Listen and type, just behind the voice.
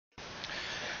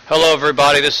Hello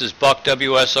everybody, this is Buck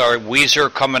WSR Weezer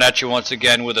coming at you once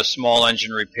again with a small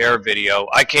engine repair video.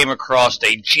 I came across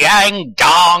a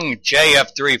Jiangdong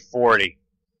JF340,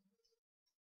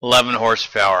 11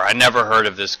 horsepower. I never heard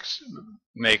of this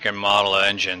make and model of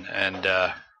engine, and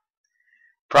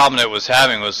problem that it was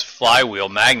having was flywheel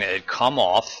magnet had come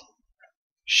off,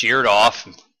 sheared off,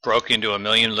 and broke into a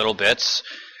million little bits.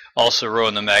 Also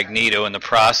ruined the magneto in the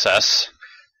process.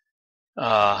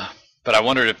 But I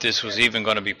wondered if this was even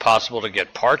going to be possible to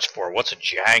get parts for. What's a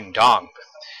Jiangdong?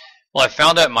 Well, I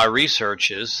found out in my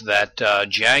researches that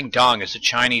Jiangdong is a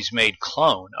Chinese-made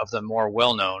clone of the more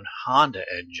well-known Honda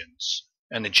engines.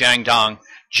 And the Jiangdong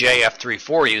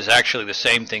JF340 is actually the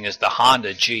same thing as the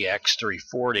Honda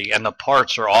GX340, and the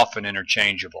parts are often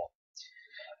interchangeable.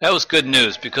 That was good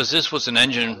news because this was an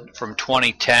engine from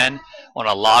 2010 on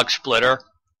a log splitter.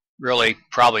 Really,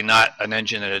 probably not an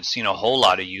engine that had seen a whole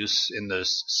lot of use in the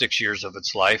 6 years of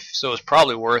its life, so it was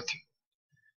probably worth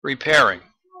repairing.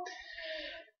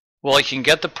 Well, you can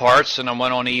get the parts, and I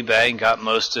went on eBay and got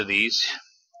most of these.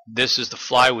 This is the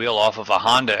flywheel off of a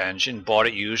Honda engine. Bought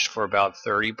it used for about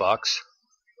 30 bucks.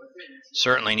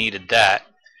 Certainly needed that.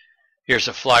 Here's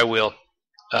a flywheel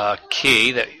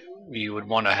key that you would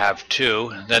want to have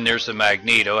too. Then there's the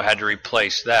magneto. I had to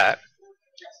replace that.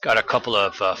 Got a couple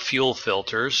of fuel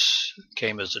filters,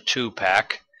 came as a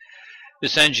 2-pack.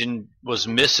 This engine was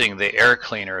missing the air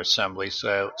cleaner assembly,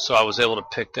 so I was able to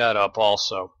pick that up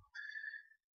also.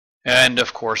 And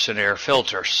of course an air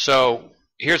filter. So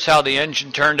here's how the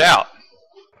engine turned out.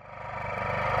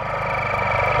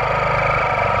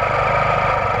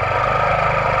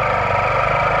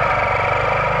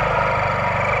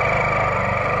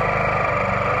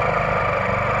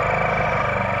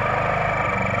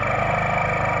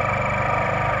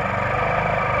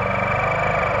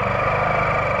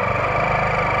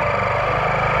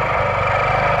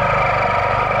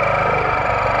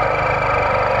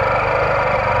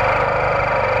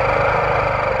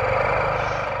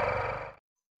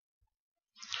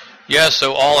 Yeah,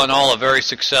 so all in all, a very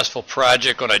successful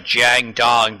project on a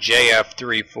Jiangdong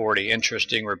JF340.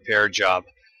 Interesting repair job.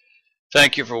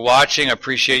 Thank you for watching. I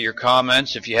appreciate your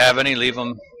comments. If you have any, leave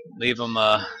them in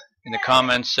the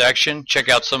comments section. Check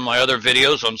out some of my other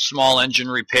videos on small engine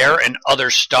repair and other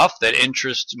stuff that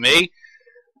interests me.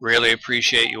 Really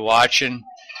appreciate you watching.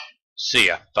 See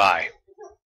ya. Bye.